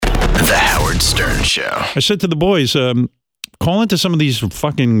Show. I said to the boys, call into some of these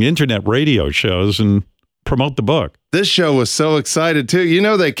fucking internet radio shows and promote the book. This show was so excited, too. You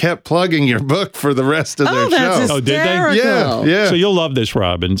know, they kept plugging your book for the rest of their that's show. Oh, did they? Yeah. So you'll love this,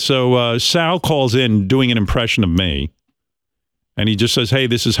 Robin. So Sal calls in doing an impression of me. And he just says, hey,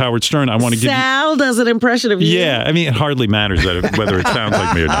 this is Howard Stern. I want to give you... Sal does an impression of you? Yeah, I mean, it hardly matters whether it sounds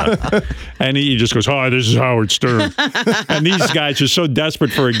like me or not. And he just goes, hi, this is Howard Stern. And these guys are so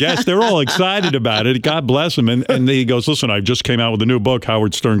desperate for a guest. They're all excited about it. God bless them. And he goes, listen, I just came out with a new book,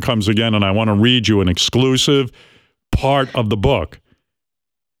 Howard Stern Comes Again, and I want to read you an exclusive part of the book.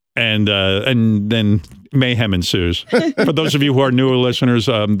 And then mayhem ensues. For those of you who are newer listeners,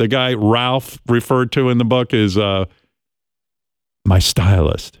 the guy Ralph referred to in the book is... my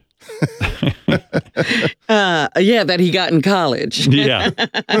stylist. That he got in college. Yeah,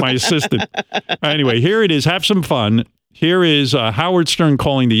 my assistant. Anyway, here it is. Have some fun. Here is Howard Stern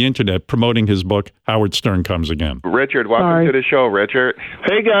calling the internet, promoting his book, Howard Stern Comes Again. Richard, welcome to the show, Richard.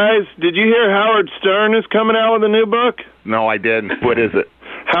 Hey, guys. Did you hear Howard Stern is coming out with a new book? No, I didn't. What is it?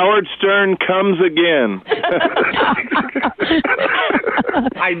 Howard Stern Comes Again.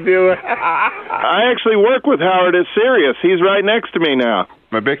 I do. I actually work with Howard at Sirius. He's right next to me now.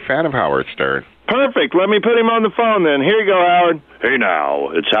 I'm a big fan of Howard Stern. Perfect. Let me put him on the phone then. Here you go, Howard. Hey now,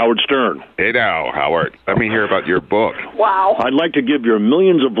 it's Howard Stern. Hey now, Howard. Let me hear about your book. Wow. I'd like to give your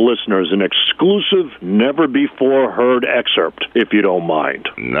millions of listeners an exclusive, never-before-heard excerpt, if you don't mind.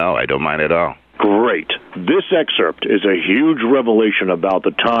 No, I don't mind at all. Great. This excerpt is a huge revelation about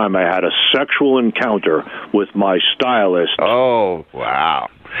the time I had a sexual encounter with my stylist. Oh, wow.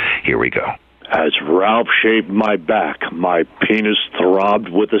 Here we go. As Ralph shaved my back, my penis throbbed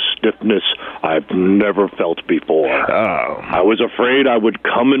with a stiffness I've never felt before. Oh. I was afraid I would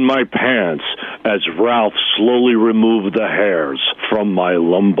come in my pants as Ralph slowly removed the hairs from my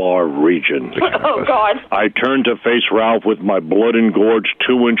lumbar region. Oh, God. I turned to face Ralph with my blood-engorged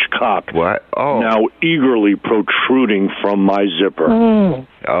 2-inch cock. What? Oh. Now eagerly protruding from my zipper.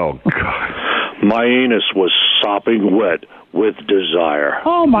 Oh, God. My anus was sopping wet with desire.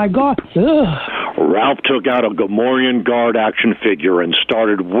 Oh, my God. Ugh. Ralph took out a Gamorrean Guard action figure and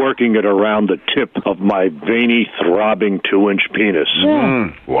started working it around the tip of my veiny, throbbing 2-inch penis.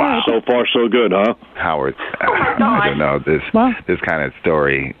 Wow. So far, so good, huh? Howard, my God. I don't know. This kind of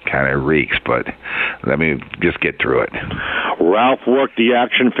story kind of reeks, but let me just get through it. Ralph worked the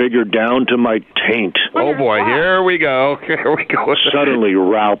action figure down to my taint. Oh, boy. Here we go. Here we go. Suddenly,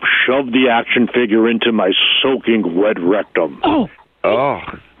 Ralph shoved the action figure into my soaking wet rectum. Oh.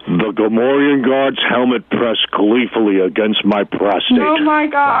 The Gamorrean Guard's helmet pressed gleefully against my prostate. Oh, my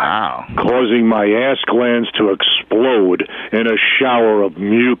God. Wow. Causing my ass glands to explode in a shower of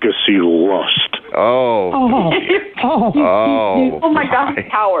mucousy lust. Oh. Oh, my God,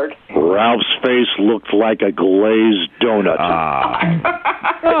 Howard. Ralph's face looked like a glazed donut.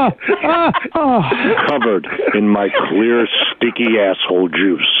 Covered in my clear, sticky asshole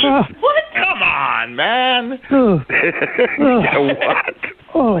juice. What? Come on, man.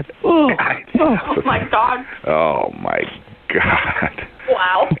 What? Oh, my God. Oh, my God.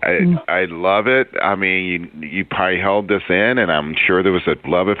 Wow. I love it. I mean, you probably held this in, and I'm sure there was a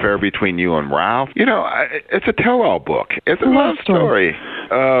love affair between you and Ralph. You know, it's a tell-all book. It's a love story.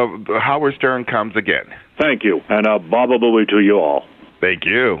 Howard Stern Comes Again. Thank you, and Baba Booey to you all. Thank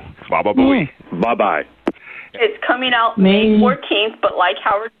you. Baba Booey. Bye-bye. It's coming out May 14th, but like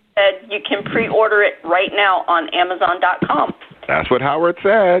Howard said, you can pre-order it right now on Amazon.com. That's what Howard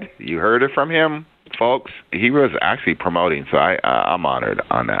said. You heard it from him, folks. He was actually promoting, so I'm honored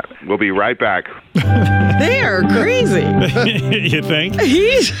on that. We'll be right back. They are crazy. You think?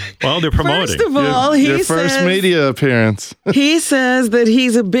 Well, they're promoting. First of all, Your first media appearance. He says that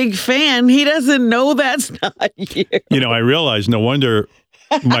he's a big fan. He doesn't know that's not you. You know, I realize no wonder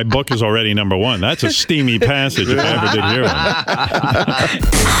my book is already #1. That's a steamy passage if I ever did hear one.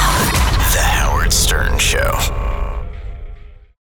 The Howard Stern Show.